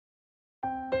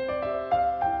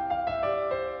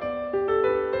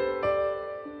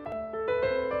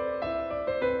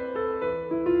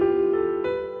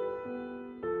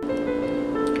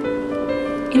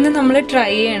ഇന്ന് നമ്മൾ ട്രൈ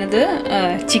ചെയ്യണത്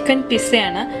ചിക്കൻ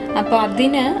പിസ്സയാണ്. അപ്പോൾ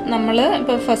അതിന് നമ്മൾ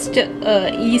ഇപ്പോൾ ഫസ്റ്റ്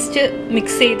ഈസ്റ്റ്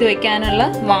മിക്സ് ചെയ്ത് വെക്കാനുള്ള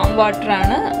വാം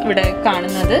വാട്ടറാണ് ഇവിടെ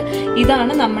കാണുന്നത്.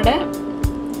 ഇതാണ് നമ്മുടെ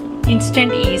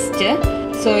ഇൻസ്റ്റൻറ്റ് ഈസ്റ്റ്.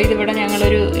 സോ ഇതിവിടെ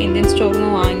ഞങ്ങളൊരു ഇന്ത്യൻ സ്റ്റോറിൽ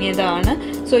നിന്ന് വാങ്ങിയതാണ്.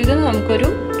 സോ ഇത് നമുക്കൊരു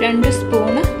 2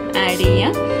 സ്പൂണ് ആഡ്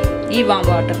ചെയ്യാം ഈ വാം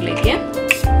വാട്ടറിലേക്ക്.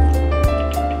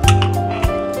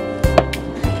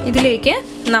 ഇതിലേക്ക്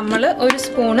നമ്മൾ 1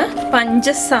 സ്പൂണ്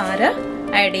പഞ്ചസാര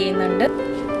ആഡ് ചെയ്യുന്നുണ്ട്.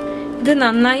 ഇത്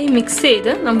നന്നായി മിക്സ് ചെയ്ത്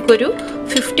നമുക്കൊരു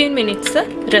 15 മിനിറ്റ്സ്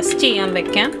റെസ്റ്റ് ചെയ്യാൻ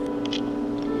വെക്കാം.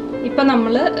 ഇപ്പോൾ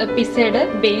നമ്മൾ പിസ്സയുടെ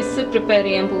ബേസ് പ്രിപ്പയർ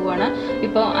ചെയ്യാൻ പോവുകയാണ്.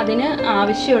 ഇപ്പോൾ അതിന്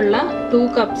ആവശ്യമുള്ള 2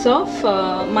 cups of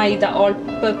maida all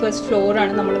purpose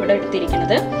ഫ്ലോറാണ് നമ്മളിവിടെ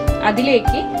എടുത്തിരിക്കുന്നത്.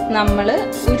 അതിലേക്ക് നമ്മൾ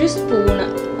 1 സ്പൂണ്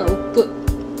ഉപ്പ്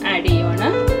ആഡ്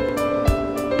ചെയ്യുവാണ്.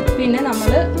 പിന്നെ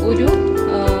നമ്മൾ 1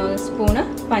 സ്പൂണ്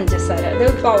പഞ്ചസാര. അത്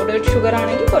പൗഡേർഡ് ഷുഗർ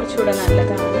ആണെങ്കിൽ കുറച്ചുകൂടെ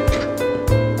നല്ലതാണ്.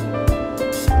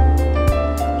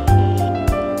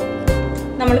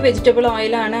 നമ്മൾ വെജിറ്റബിൾ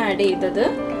ഓയിലാണ് ആഡ് ചെയ്തത്.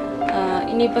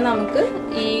 ഇനിയിപ്പോൾ നമുക്ക്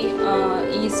ഈ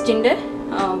ഈസ്റ്റിൻ്റെ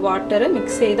വാട്ടർ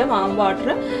മിക്സ് ചെയ്ത വാം വാട്ടർ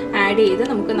ആഡ് ചെയ്ത്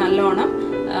നമുക്ക് നല്ലോണം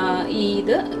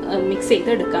ഇത് മിക്സ്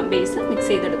ചെയ്തെടുക്കാം, ബേസ് മിക്സ്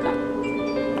ചെയ്തെടുക്കാം.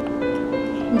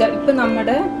 ഇപ്പം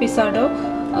നമ്മുടെ പിസ്സ ഡോ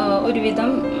ഒരുവിധം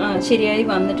ശരിയായി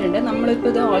വന്നിട്ടുണ്ട്. നമ്മളിപ്പോൾ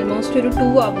ഇത് ഓൾമോസ്റ്റ് ഒരു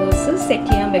 2 hours സെറ്റ്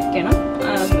ചെയ്യാൻ വെക്കണം.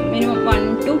 മിനിമം 1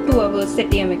 to 2 hours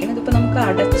സെറ്റ് ചെയ്യാൻ വെക്കണം. ഇതിപ്പോൾ നമുക്ക്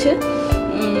അടച്ച്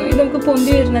ഇത് നമുക്ക്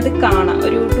പൊന്തി വരുന്നത് കാണാം.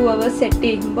 ഒരു 2 hours സെറ്റ്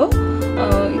ചെയ്യുമ്പോൾ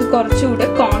ഇത് കുറച്ചുകൂടെ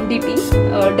ക്വാണ്ടിറ്റി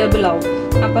ഡബിൾ ആവും.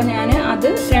 അപ്പോൾ ഞാൻ അത്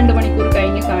 2 മണിക്കൂർ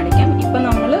കഴിഞ്ഞ് കാണിക്കാം. ഇപ്പം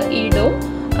നമ്മൾ ഈ ഡോ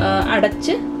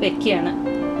അടച്ച് വെക്കുകയാണ്.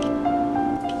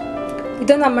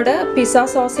 ഇത് നമ്മുടെ പിസ്സ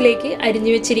സോസിലേക്ക്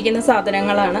അരിഞ്ഞു വെച്ചിരിക്കുന്ന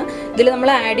സാധനങ്ങളാണ്. ഇതിൽ നമ്മൾ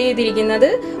ആഡ് ചെയ്തിരിക്കുന്നത്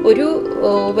ഒരു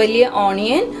വലിയ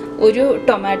ഓണിയൻ, ഒരു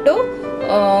ടൊമാറ്റോ,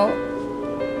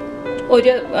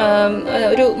 ഒരു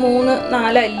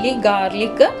 3-4 അല്ലി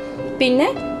ഗാർലിക്, പിന്നെ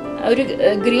ഒരു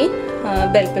ഗ്രീൻ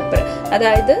ബെൽ പെപ്പർ,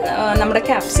 അതായത് നമ്മുടെ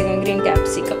ക്യാപ്സിക്കം, ഗ്രീൻ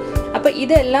ക്യാപ്സിക്കം. അപ്പോൾ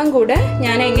ഇതെല്ലാം കൂടെ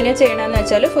ഞാൻ എങ്ങനെ ചെയ്യണമെന്ന്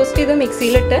വെച്ചാൽ ഫസ്റ്റ് ഇത്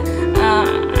മിക്സിയിലിട്ട്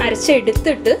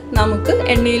അരച്ചെടുത്തിട്ട് നമുക്ക്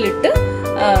എണ്ണയിലിട്ട്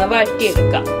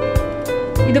വഴറ്റിയെടുക്കാം.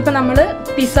 ഇതിപ്പോൾ നമ്മൾ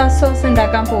പിസ്സ സോസ്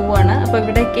ഉണ്ടാക്കാൻ പോവുകയാണ്. അപ്പോൾ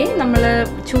ഇവിടേക്ക് നമ്മൾ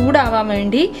ചൂടാവാൻ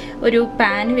വേണ്ടി ഒരു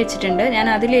പാൻ വെച്ചിട്ടുണ്ട്. ഞാൻ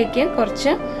അതിലേക്ക്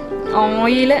കുറച്ച്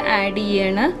ഓയിൽ ആഡ്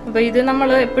ചെയ്യാണ്. അപ്പോൾ ഇത് നമ്മൾ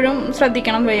എപ്പോഴും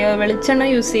ശ്രദ്ധിക്കണം, വെളിച്ചെണ്ണ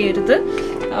യൂസ് ചെയ്യരുത്.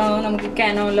 നമുക്ക്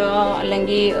കാനോല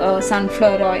അല്ലെങ്കിൽ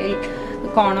സൺഫ്ലവർ ഓയിൽ,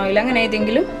 കോൺ ഓയിൽ, അങ്ങനെ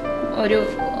ഏതെങ്കിലും ഒരു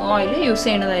ഓയിൽ യൂസ്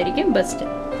ചെയ്യുന്നതായിരിക്കും ബെസ്റ്റ്.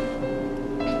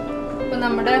 അപ്പോൾ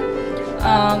നമ്മുടെ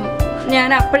ഞാൻ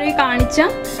അപ്പോഴേ കാണിച്ച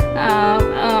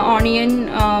onion,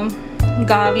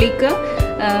 garlic,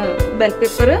 bell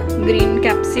pepper, green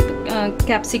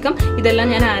capsicum ഇതെല്ലാം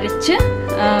ഞാൻ അരച്ച്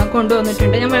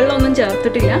കൊണ്ടുവന്നിട്ടുണ്ട്. ഞാൻ വെള്ളമൊന്നും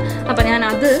ചേർത്തിട്ടില്ല. അപ്പം ഞാൻ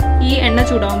അത് ഈ എണ്ണ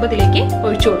ചൂടാകുമ്പോൾ ഇതിലേക്ക്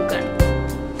ഒഴിച്ചു കൊടുക്കുകയാണ്.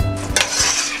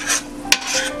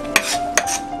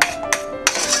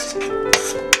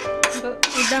 അപ്പോൾ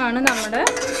ഇതാണ് നമ്മുടെ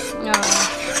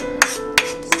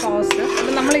സോസ്.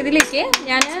 അപ്പം നമ്മളിതിലേക്ക്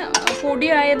ഞാൻ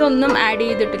പൊടിയായതൊന്നും ആഡ്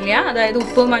ചെയ്തിട്ടില്ല. അതായത്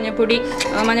ഉപ്പ്,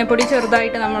 മഞ്ഞൾപ്പൊടി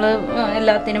ചെറുതായിട്ട് നമ്മൾ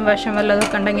എല്ലാത്തിനും വിഷം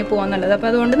വല്ലതൊക്കെ ഉണ്ടെങ്കിൽ പോകാൻ നല്ലത്. അപ്പോൾ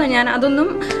അതുകൊണ്ട് ഞാൻ അതൊന്നും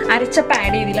അരച്ചപ്പോൾ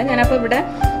ആഡ് ചെയ്തില്ല. ഞാനപ്പോൾ ഇവിടെ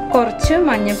കുറച്ച്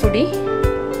മഞ്ഞൾപ്പൊടി,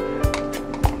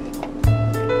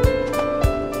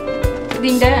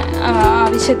 ഇതിൻ്റെ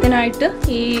ആവശ്യത്തിനായിട്ട്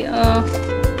ഈ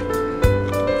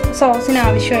സോസിന്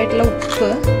ആവശ്യമായിട്ടുള്ള ഉപ്പ്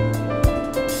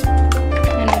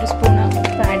ഞാൻ 1 സ്പൂൺ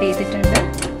ആഡ് ചെയ്തിട്ടുണ്ട്.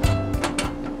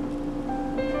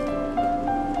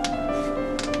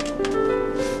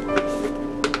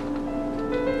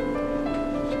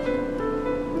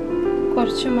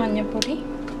 കുറച്ച് മഞ്ഞൾപ്പൊടി,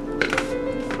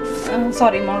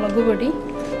 മുളക് പൊടി,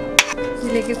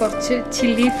 ഇതിലേക്ക് കുറച്ച്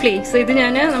ചില്ലി ഫ്ലേക്സ്. ഇത്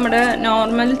ഞാൻ നമ്മുടെ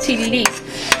നോർമൽ ചില്ലി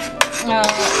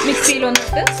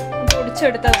മിക്സിയിലൊന്നിട്ട്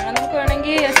പൊടിച്ചെടുത്തതാണ്. നമുക്ക്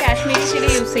വേണമെങ്കിൽ കാശ്മീരി ചില്ലി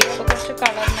യൂസ് ചെയ്യാം. അപ്പോൾ കുറച്ച്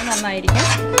കളറിന് നന്നായിരിക്കും.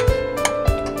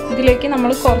 ഇതിലേക്ക്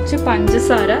നമ്മൾ കുറച്ച്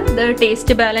പഞ്ചസാര, ഇത്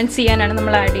ടേസ്റ്റ് ബാലൻസ് ചെയ്യാനാണ്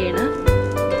നമ്മൾ ആഡ് ചെയ്യണത്.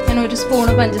 ഞാൻ 1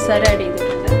 സ്പൂണ് പഞ്ചസാര ആഡ്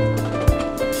ചെയ്തിട്ടുണ്ട്.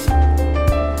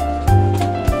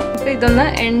 അപ്പോൾ ഇതൊന്ന്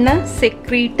എണ്ണ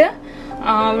സെക്രീറ്റ്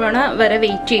ആവണ വരെ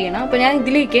വെയിറ്റ് ചെയ്യണം. അപ്പോൾ ഞാൻ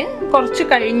ഇതിലേക്ക് കുറച്ച്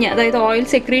കഴിഞ്ഞ്, അതായത് ഓയിൽ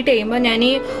സെക്രീറ്റ് ചെയ്യുമ്പോൾ ഞാൻ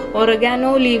ഈ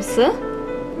ഒറഗാനോ ലീവ്സ്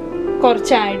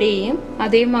കുറച്ച് ആഡ് ചെയ്യും.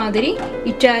 അതേമാതിരി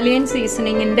ഇറ്റാലിയൻ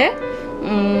സീസണിങ്ങിൻ്റെ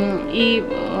ഈ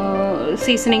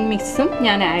സീസണിങ് മിക്സും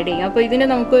ഞാൻ ആഡ് ചെയ്യും. അപ്പോൾ ഇതിന്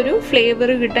നമുക്കൊരു ഫ്ലേവർ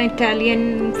കിട്ടാൻ, ഇറ്റാലിയൻ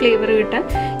ഫ്ലേവർ കിട്ടാൻ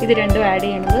ഇത് രണ്ടും ആഡ്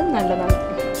ചെയ്യണത് നല്ലതാണ്.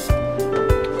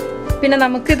 പിന്നെ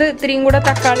നമുക്കിത് ഇത്രയും കൂടെ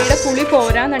തക്കാളിയുടെ പുളി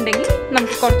പോരാന്നുണ്ടെങ്കിൽ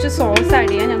നമുക്ക് കുറച്ച് സോസ്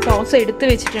ആഡ് ചെയ്യാം. ഞാൻ സോസ് എടുത്ത്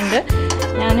വെച്ചിട്ടുണ്ട്.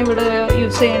 ഞാനിവിടെ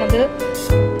യൂസ് ചെയ്യണത്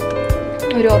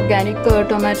ഒരു ഓർഗാനിക്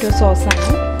ടൊമാറ്റോ സോസാണ്.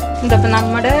 ഇതപ്പോൾ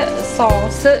നമ്മുടെ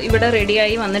സോസ് ഇവിടെ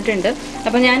റെഡിയായി വന്നിട്ടുണ്ട്.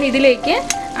 അപ്പോൾ ഞാൻ ഇതിലേക്ക്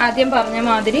ആദ്യം പറഞ്ഞ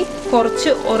മാതിരി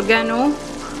കുറച്ച്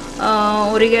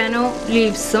ഒറിഗാനോ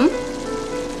ലീവ്സും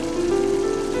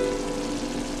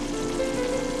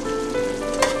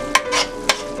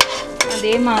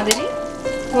അതേമാതിരി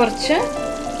കുറച്ച്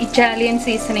ഇറ്റാലിയൻ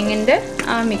സീസണിങ്ങിൻ്റെ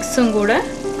ആ മിക്സും കൂടെ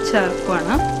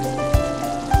ചേർക്കുകയാണ്.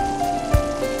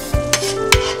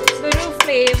 ഇതൊരു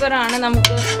ഫ്ലേവറാണ്.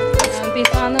 നമുക്ക്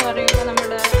പിസ്സ എന്ന് പറയുമ്പോൾ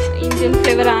നമ്മുടെ ഇന്ത്യൻ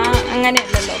ഫ്ലേവർ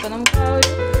അങ്ങനെയല്ലല്ലോ. അപ്പോൾ നമുക്ക് ആ ഒരു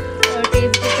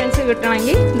ടേസ്റ്റ് ഡിഫറൻസ്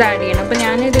കിട്ടണമെങ്കിൽ ഇത് ആഡ് ചെയ്യണം. അപ്പോൾ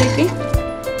ഞാനിതിലേക്ക്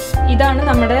ഇതാണ്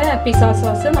നമ്മുടെ പിസ്സ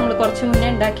സോസ്. നമ്മൾ കുറച്ച് മുന്നേ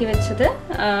ഉണ്ടാക്കി വെച്ചത്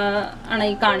ആണ്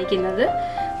ഈ കാണിക്കുന്നത്.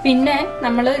 പിന്നെ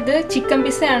നമ്മൾ ഇത് ചിക്കൻ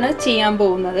പിസ്സയാണ് ചെയ്യാൻ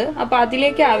പോകുന്നത്. അപ്പോൾ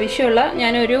അതിലേക്ക് ആവശ്യമുള്ള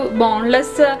ഞാനൊരു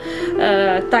ബോൺലെസ്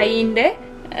തൈൻ്റെ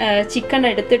ചിക്കൻ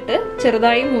എടുത്തിട്ട്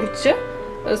ചെറുതായി മുറിച്ച്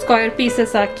സ്ക്വയർ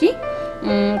പീസസ് ആക്കി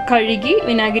കഴുകി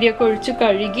വിനാഗിരിയൊക്കെ ഒഴിച്ച്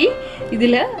കഴുകി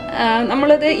ഇതിൽ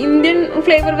നമ്മളിത് ഇന്ത്യൻ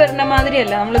ഫ്ലേവർ വരുന്ന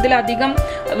മാതിരിയല്ല, നമ്മളിതിൽ അധികം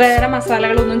വേറെ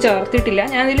മസാലകളൊന്നും ചേർത്തിട്ടില്ല.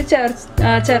 ഞാനിതിൽ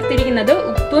ചേർത്തിരിക്കുന്നത്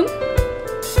ഉപ്പും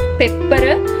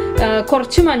പെപ്പറ്,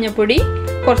 കുറച്ച് മഞ്ഞൾപ്പൊടി,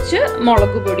 കുറച്ച്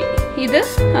മുളക് പൊടി, ഇത്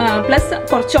പ്ലസ്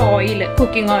കുറച്ച് ഓയിൽ,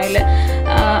 കുക്കിംഗ് ഓയിൽ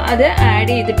അത്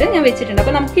ആഡ് ചെയ്തിട്ട് ഞാൻ വെച്ചിട്ടുണ്ട്.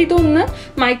 അപ്പോൾ നമുക്ക് ഇതൊന്ന്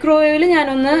മൈക്രോവേവിൽ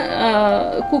ഞാനൊന്ന്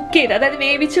കുക്ക് ചെയ്ത്, അതായത്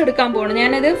വേവിച്ചെടുക്കാൻ പോകണം.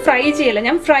 ഞാനത് ഫ്രൈ ചെയ്യില്ല.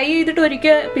 ഞാൻ ഫ്രൈ ചെയ്തിട്ട്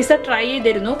ഒരിക്കൽ പിസ്സ ട്രൈ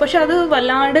ചെയ്തിരുന്നു. പക്ഷെ അത്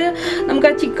വല്ലാണ്ട് നമുക്ക്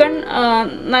ആ ചിക്കൻ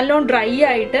നല്ലോണം ഡ്രൈ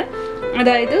ആയിട്ട്,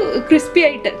 അതായത് ക്രിസ്പി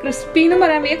എന്ന്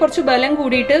പറയാൻ വയ്യ, കുറച്ച് ബലം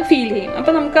കൂടിയിട്ട് ഫീൽ ചെയ്യും.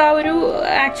 അപ്പോൾ നമുക്ക് ആ ഒരു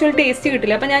ആക്ച്വൽ ടേസ്റ്റ്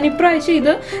കിട്ടില്ല. അപ്പോൾ ഞാൻ ഇപ്രാവശ്യം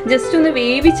ഇത് ജസ്റ്റ് ഒന്ന്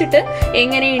വേവിച്ചിട്ട്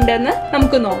എങ്ങനെയുണ്ടെന്ന്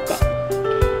നമുക്ക് നോക്കാം.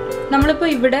 നമ്മളിപ്പോൾ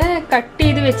ഇവിടെ കട്ട്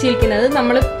ചെയ്ത് വെച്ചിരിക്കുന്നത്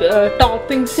നമ്മൾ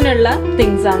ടോപ്പിങ്സിനുള്ള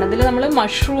തിങ്സ് ആണ്. അതിൽ നമ്മൾ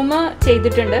മഷ്റൂം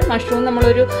ചെയ്തിട്ടുണ്ട്. മഷ്റൂം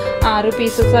നമ്മളൊരു 6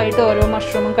 പീസസ് ആയിട്ട് ഓരോ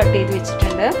മഷ്റൂമും കട്ട് ചെയ്ത്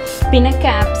വെച്ചിട്ടുണ്ട്. പിന്നെ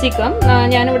ക്യാപ്സിക്കം,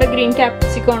 ഞാനിവിടെ ഗ്രീൻ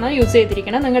ക്യാപ്സിക്കം ആണ് യൂസ്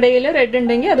ചെയ്തിരിക്കുന്നത്. നിങ്ങളുടെ കയ്യിൽ റെഡ്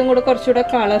ഉണ്ടെങ്കിൽ അതും കൂടെ കുറച്ചുകൂടെ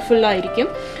കളർഫുൾ ആയിരിക്കും.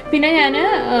 പിന്നെ ഞാൻ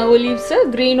ഒലീവ്സ്,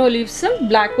 ഗ്രീൻ ഒലീവ്സും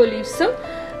ബ്ലാക്ക് ഒലീവ്സും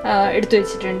എടുത്തു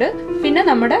വെച്ചിട്ടുണ്ട്. പിന്നെ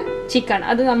നമ്മുടെ ചിക്കൻ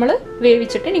അത് നമ്മൾ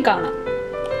വേവിച്ചിട്ട് ഇനി കാണാം.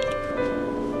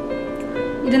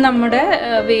 ഇത് നമ്മുടെ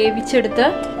വേവിച്ചെടുത്ത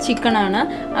ചിക്കനാണ്.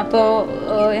 അപ്പോൾ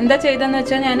എന്താ ചെയ്തതെന്ന്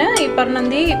വെച്ചാൽ ഞാൻ ഈ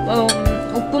പറഞ്ഞതി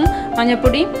ഉപ്പും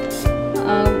മഞ്ഞൾപ്പൊടിയും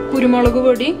കുരുമുളക്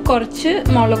പൊടി, കുറച്ച്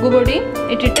മുളക് പൊടി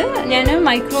ഇട്ടിട്ട് ഞാൻ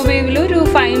മൈക്രോവേവിൽ ഒരു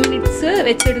 5 മിനിറ്റ്സ്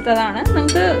വെച്ചെടുത്തതാണ്.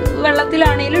 നമുക്ക്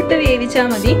വെള്ളത്തിലാണെങ്കിലും ഇട്ട് വേവിച്ചാൽ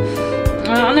മതി,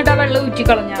 എന്നിട്ട് ആ വെള്ളം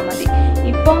ഊറ്റിക്കളഞ്ഞാൽ മതി.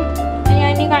 ഇപ്പം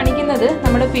ഞാൻ ഈ കാണിക്കുന്നത്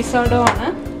നമ്മുടെ പിസ്സ ഡോ ആണ്.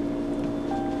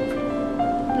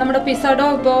 നമ്മുടെ പിസ്സ ഡോ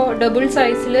ഇപ്പോൾ ഡബിൾ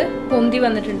സൈസിൽ പൊന്തി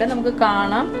വന്നിട്ടുണ്ട്, നമുക്ക്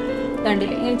കാണാം.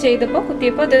 കണ്ടില്ലേ, ഇങ്ങനെ ചെയ്തപ്പോൾ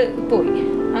കുത്തിയപ്പോൾ അത് പോയി.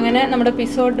 അങ്ങനെ നമ്മുടെ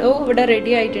പിസ്സ ഡോ ഇവിടെ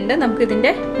റെഡി ആയിട്ടുണ്ട്. നമുക്ക്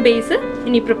ഇതിൻ്റെ ബേസ്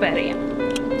ഇനി പ്രിപ്പയർ ചെയ്യാം.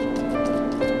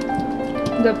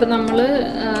 ഇതപ്പോൾ നമ്മൾ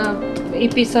ഈ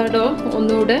പിസ്സ ഡോ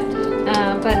ഒന്നുകൂടെ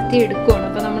പരത്തി എടുക്കുകയാണ്.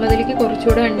 അപ്പോൾ നമ്മളതിലേക്ക്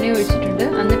കുറച്ചുകൂടെ എണ്ണ ഒഴിച്ചിട്ടുണ്ട്.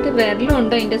 എന്നിട്ട്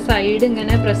വിരലുണ്ട് അതിൻ്റെ സൈഡ്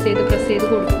ഇങ്ങനെ പ്രസ് ചെയ്ത്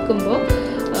കൊടുക്കുമ്പോൾ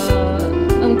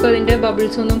നമുക്കതിൻ്റെ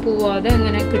ബബിൾസ് ഒന്നും പോവാതെ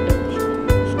അങ്ങനെ കിട്ടും.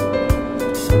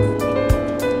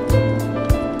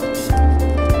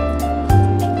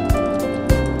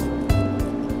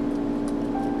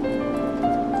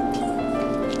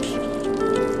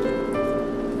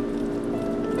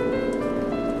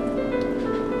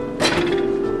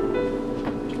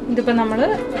 ഇതിപ്പോൾ നമ്മൾ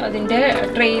അതിൻ്റെ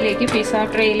ട്രേയിലേക്ക്, പിസ്സ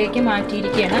ട്രേയിലേക്ക്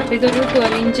മാറ്റിയിരിക്കുകയാണ്. അപ്പോൾ ഇതൊരു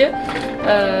 12 ഇഞ്ച്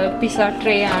പിസ്സ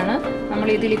ട്രേ ആണ്.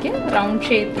 നമ്മളിതിലേക്ക് റൗണ്ട്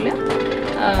ഷേപ്പിൽ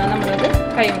നമ്മളത്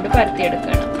കൈകൊണ്ട്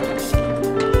പരത്തിയെടുക്കുകയാണ്.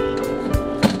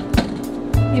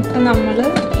 ഇപ്പം നമ്മൾ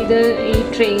ഇത് ഈ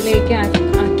ട്രേയിലേക്ക്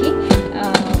ആക്കി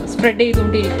സ്പ്രെഡ്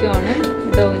ചെയ്തുകൊണ്ടിരിക്കുകയാണ്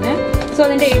ഡോവിന്. സോ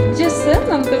അതിൻ്റെ എഡ്ജസ്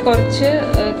നമുക്ക് കുറച്ച്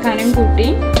കനം കൂട്ടി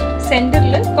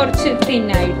സെൻറ്ററിൽ കുറച്ച്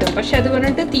തിന്നായിട്ടും, പക്ഷെ അത്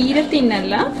പറഞ്ഞിട്ട് തീരെ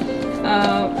തിന്നല്ല,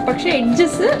 പക്ഷെ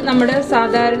എഡ്ജസ് നമ്മുടെ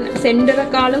സാധാരണ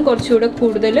സെൻറ്ററേക്കാളും കുറച്ചുകൂടെ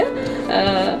കൂടുതൽ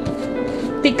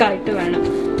തിക്കായിട്ട് വേണം.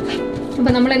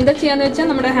 അപ്പോൾ നമ്മൾ എന്താ ചെയ്യാന്ന് വെച്ചാൽ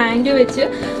നമ്മുടെ ഹാൻഡ് വെച്ച്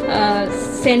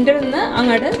സെൻറ്ററിൽ നിന്ന്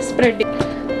അങ്ങോട്ട് സ്പ്രെഡ് ചെയ്യും.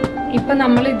 ഇപ്പം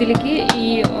നമ്മൾ ഇതിലേക്ക് ഈ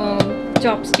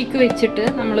ചോപ്പ് സ്റ്റിക്ക് വെച്ചിട്ട്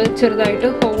നമ്മൾ ചെറുതായിട്ട്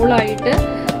ഹോളായിട്ട്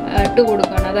ഇട്ട്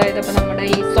കൊടുക്കുകയാണ്. അതായത് അപ്പോൾ നമ്മുടെ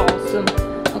ഈ സോസും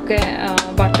ഒക്കെ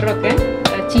ബട്ടറൊക്കെ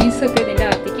ചീസൊക്കെ ഇതിൻ്റെ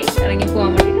അകത്തേക്ക് ഇറങ്ങി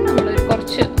പോകാൻ വേണ്ടിയിട്ട് നമ്മൾ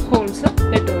കുറച്ച് ഹോൾസ്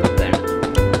ഇട്ട് കൊടുക്കുകയാണ്.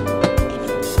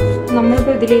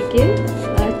 നമ്മളിപ്പോൾ ഇതിലേക്ക്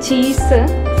ചീസ്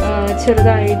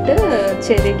ചെറുതായിട്ട്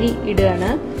ചിരകി ഇടുകയാണ്,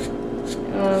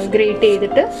 ഗ്രേറ്റ്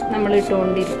ചെയ്തിട്ട് നമ്മൾ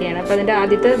ഇട്ടുകൊണ്ടിരിക്കുകയാണ്. അപ്പോൾ അതിൻ്റെ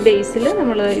ആദ്യത്തെ ബേസിൽ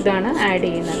നമ്മൾ ഇതാണ് ആഡ്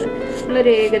ചെയ്യുന്നത്.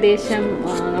 നമ്മളൊരു ഏകദേശം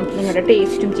നിങ്ങളുടെ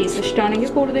ടേസ്റ്റും ചീസ് ഇഷ്ടമാണെങ്കിൽ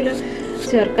കൂടുതൽ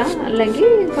ചേർക്കാം, അല്ലെങ്കിൽ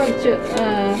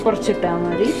കുറച്ചിട്ടാൽ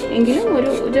മതി. എങ്കിലും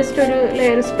ജസ്റ്റ് ഒരു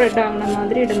ലെയർ സ്പ്രെഡ് ആവുന്ന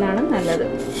മാതിരി ഇടുന്നതാണ് നല്ലത്.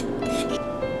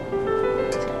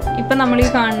 ഇപ്പം നമ്മൾ ഈ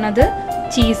കാണുന്നത്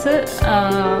ചീസ്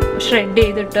ഷ്രെഡ്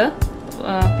ചെയ്തിട്ട്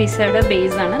പിസ്സയുടെ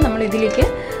ബേസാണ്. നമ്മളിതിലേക്ക്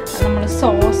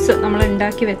സോസ്, നമ്മൾ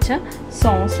ഉണ്ടാക്കി വെച്ച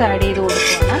സോസ് ആഡ് ചെയ്ത്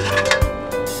കൊടുക്കുകയാണ്.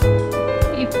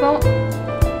 ഇപ്പോൾ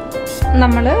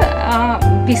നമ്മൾ ആ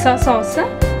പിസ്സ സോസ്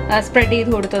സ്പ്രെഡ്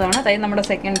ചെയ്ത് കൊടുത്തതാണ്, അതായത് നമ്മുടെ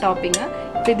സെക്കൻഡ് ടോപ്പിങ്.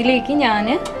 അപ്പോൾ ഇതിലേക്ക് ഞാൻ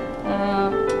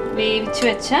വേവിച്ച്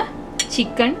വെച്ച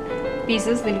ചിക്കൻ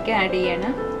പീസസ് ഇതിലേക്ക് ആഡ് ചെയ്യാണ്.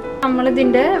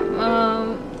 നമ്മളിതിൻ്റെ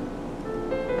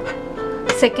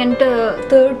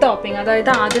തേർഡ് ടോപ്പിംഗ്, അതായത്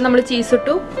ആദ്യം നമ്മൾ ചീസ്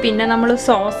ഇട്ടു, പിന്നെ നമ്മൾ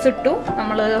സോസ് ഇട്ടു,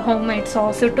 നമ്മൾ ഹോം മെയ്ഡ്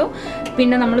സോസ് ഇട്ടു,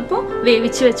 പിന്നെ നമ്മളിപ്പോൾ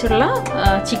വേവിച്ച് വെച്ചുള്ള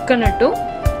ചിക്കൻ ഇട്ടു,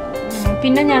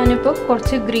 പിന്നെ ഞാനിപ്പോൾ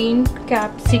കുറച്ച് ഗ്രീൻ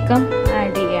ക്യാപ്സിക്കം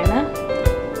ആഡ് ചെയ്യാണ്,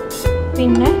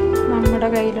 പിന്നെ നമ്മുടെ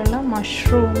കയ്യിലുള്ള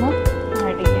മഷ്റൂം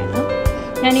ആഡ് ചെയ്യാണ്.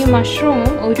 ഞാൻ ഈ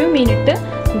മഷ്റൂമും 1 മിനിറ്റ്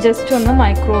ജസ്റ്റ് ഒന്ന്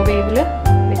മൈക്രോവേവിൽ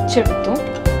വെച്ചെടുത്തു.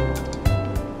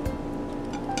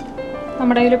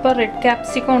 നമ്മുടെ കയ്യിലിപ്പോൾ റെഡ്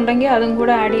ക്യാപ്സിക്കം ഉണ്ടെങ്കിൽ അതും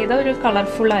കൂടെ ആഡ് ചെയ്താൽ ഒരു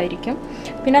കളർഫുള്ളായിരിക്കും.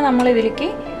 പിന്നെ നമ്മളിതിലേക്ക്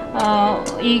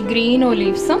ഈ ഗ്രീൻ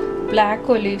ഒലീവ്സും ബ്ലാക്ക്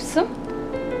ഒലീവ്സും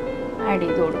ആഡ്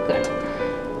ചെയ്ത് കൊടുക്കുകയാണ്.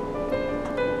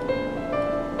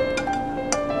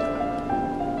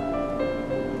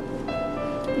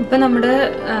 ഇപ്പം നമ്മുടെ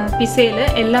പിസയിൽ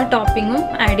എല്ലാ ടോപ്പിങ്ങും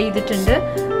ആഡ് ചെയ്തിട്ടുണ്ട്.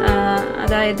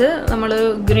 അതായത് നമ്മൾ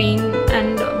ഗ്രീൻ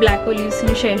ആൻഡ് ബ്ലാക്ക്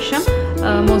ഒലീവ്സിന് ശേഷം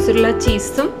മോസറല്ല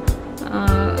ചീസും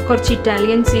കുറച്ച്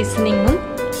ഇറ്റാലിയൻ സീസണിങ്ങും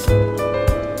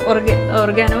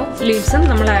ഓർഗാനോ ലീവ്സും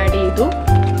നമ്മൾ ആഡ് ചെയ്തു.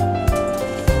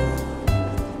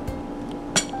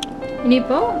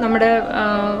 ഇനിയിപ്പോൾ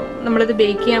നമ്മളിത്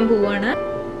ബേക്ക് ചെയ്യാൻ പോവുകയാണ്.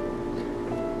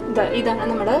 ഇതാണ്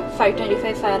നമ്മുടെ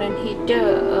 525 ഫാരൻഹീറ്റ്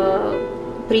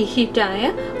പ്രീ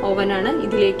ഹീറ്റായ ഓവനാണ്.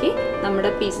 ഇതിലേക്ക്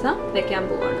നമ്മുടെ പിസ്സ വെക്കാൻ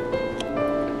പോവാണ്.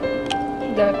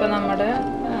 ഇതിപ്പോൾ നമ്മുടെ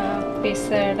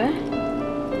പിസ്സയുടെ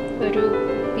ഒരു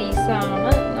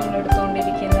പീസാണ് നമ്മൾ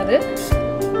എടുത്തുകൊണ്ടിരിക്കുന്നത്.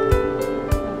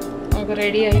 നമുക്ക്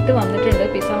റെഡി ആയിട്ട് വന്നിട്ടുണ്ട്.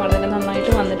 പിസ്സ വളരെ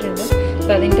നന്നായിട്ട് വന്നിട്ടുണ്ട്.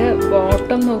 അപ്പോൾ അതിൻ്റെ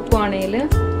ബോട്ടം നോക്കുവാണെങ്കിൽ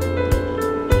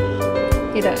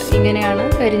ഇങ്ങനെയാണ്,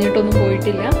 കരിഞ്ഞിട്ടൊന്നും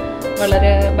പോയിട്ടില്ല.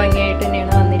 വളരെ ഭംഗിയായിട്ട്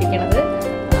തന്നെയാണ് വന്നിരിക്കുന്നത്.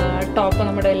 ടോപ്പ്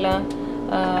നമ്മുടെ എല്ലാ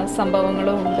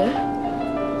സംഭവങ്ങളും ഉണ്ട്.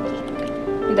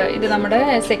 ഇത് നമ്മുടെ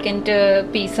സെക്കൻഡ്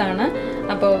പീസാണ്.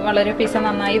 അപ്പോൾ വളരെ പിസ്സ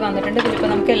നന്നായി വന്നിട്ടുണ്ട്. ഇതിലിപ്പോൾ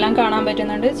നമുക്ക് എല്ലാം കാണാൻ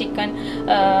പറ്റുന്നുണ്ട്. ചിക്കൻ,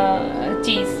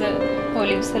 ചീസ്,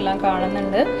 ഒലീവ്സ് എല്ലാം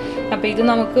കാണുന്നുണ്ട്. അപ്പോൾ ഇത്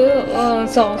നമുക്ക്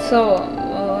സോസോ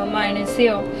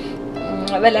മയണൈസോ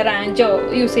വല്ല റാഞ്ചോ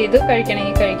യൂസ് ചെയ്ത്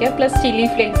കഴിക്കണമെങ്കിൽ കഴിക്കാം. പ്ലസ് ചില്ലി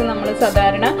ഫ്ലേക്സ്, നമ്മൾ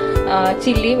സാധാരണ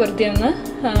ചില്ലി വെറുതെ ഒന്ന്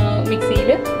മിക്സിയിൽ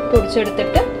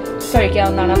പൊടിച്ചെടുത്തിട്ട്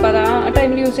കഴിക്കാവുന്നതാണ്. അപ്പോൾ അത് ആ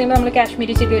ടൈമിൽ യൂസ് ചെയ്യുമ്പോൾ നമ്മൾ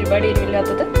കാശ്മീരി ചില്ലി ഒരുപാട്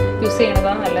എരിവില്ലാത്തത് യൂസ്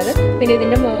ചെയ്യണതാണ് നല്ലത്. പിന്നെ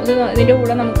ഇതിൻ്റെ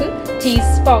കൂടെ നമുക്ക്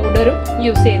ചീസ് പൗഡറും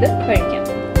യൂസ് ചെയ്ത് കഴിക്കാം.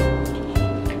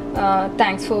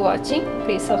 Thanks for watching.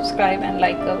 Please subscribe and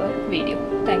like our video.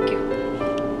 Thank you.